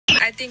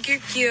I think you're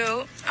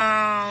cute.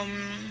 I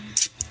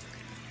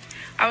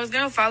was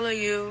gonna follow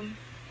you,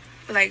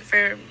 like,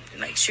 for,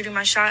 like, shooting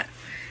my shot.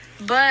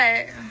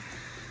 But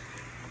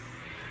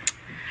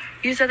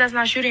you said that's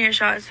not shooting your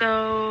shot,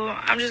 so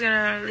I'm just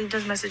gonna leave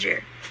this message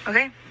here,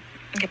 okay?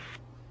 Okay.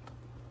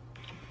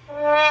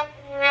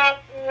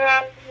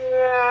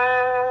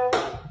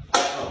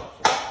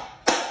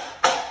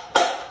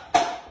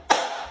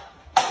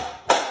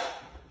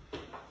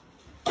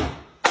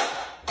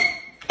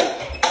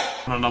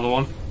 Another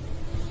one.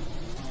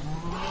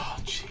 Oh,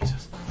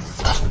 Jesus.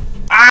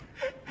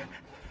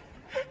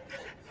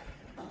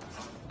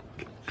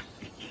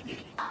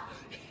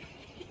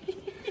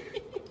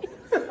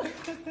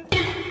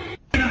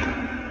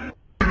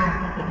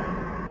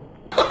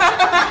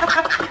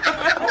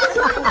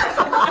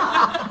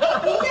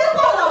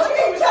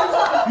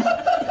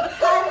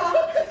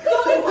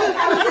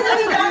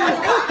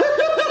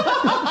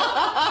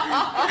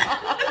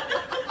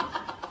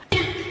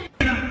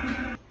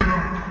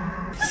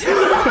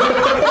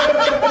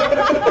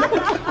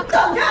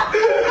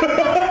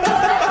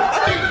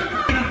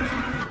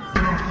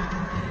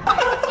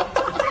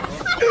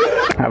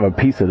 Have a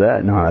piece of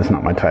that? No, that's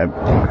not my type.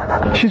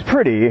 She's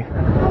pretty.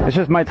 It's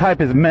just my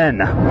type is men.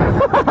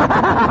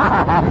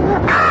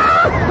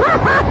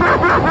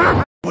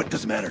 What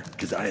doesn't matter,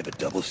 because I have a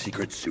double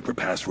secret super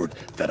password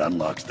that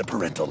unlocks the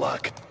parental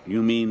lock.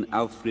 You mean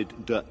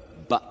Alfred the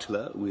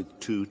Butler with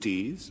 2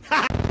 T's?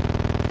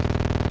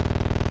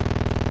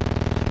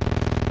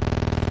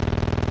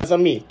 It's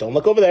on me. Don't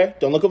look over there.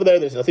 Don't look over there.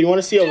 There's nothing you want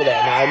to see over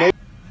there. Now I know.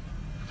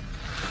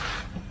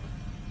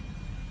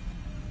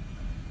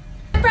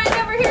 Friend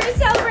over here is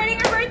celebrating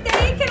her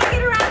birthday. Can I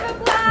get a round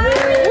of applause?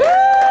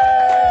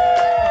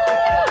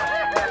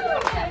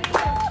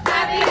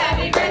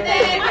 Happy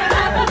birthday.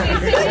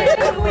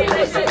 We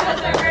wish it was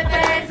her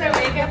birthday so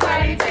we can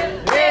party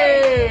too.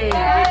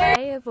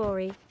 Hey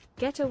Avori,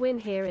 get a win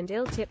here and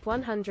I'll tip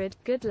 100.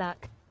 Good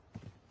luck.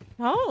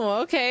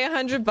 Oh, okay,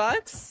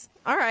 $100.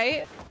 All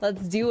right,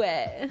 let's do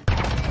it.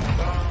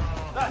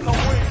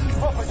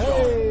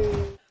 Hey.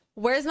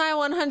 Where's my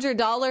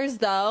 $100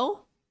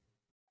 though?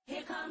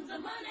 Here comes the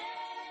money.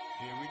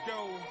 Here we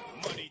go.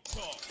 Money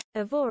talk.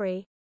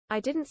 Avori, I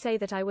didn't say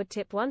that I would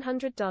tip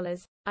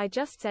 $100. I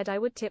just said I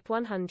would tip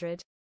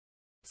 100.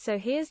 So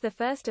here's the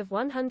first of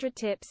 100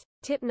 tips.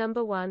 Tip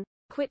number 1,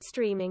 quit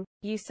streaming.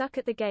 You suck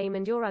at the game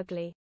and you're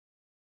ugly.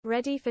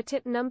 Ready for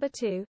tip number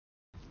 2?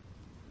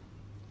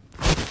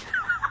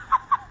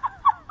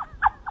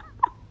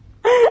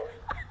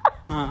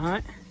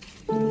 Alright.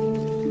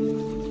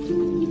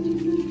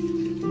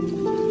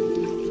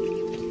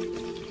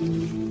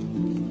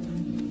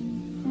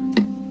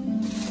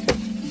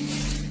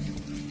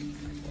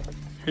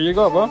 Here you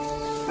go, bro.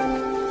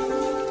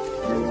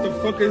 What the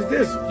fuck is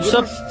this? Where's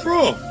my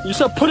straw? You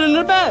said put it in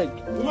the bag.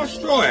 Where's my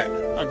straw at?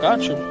 I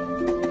got you.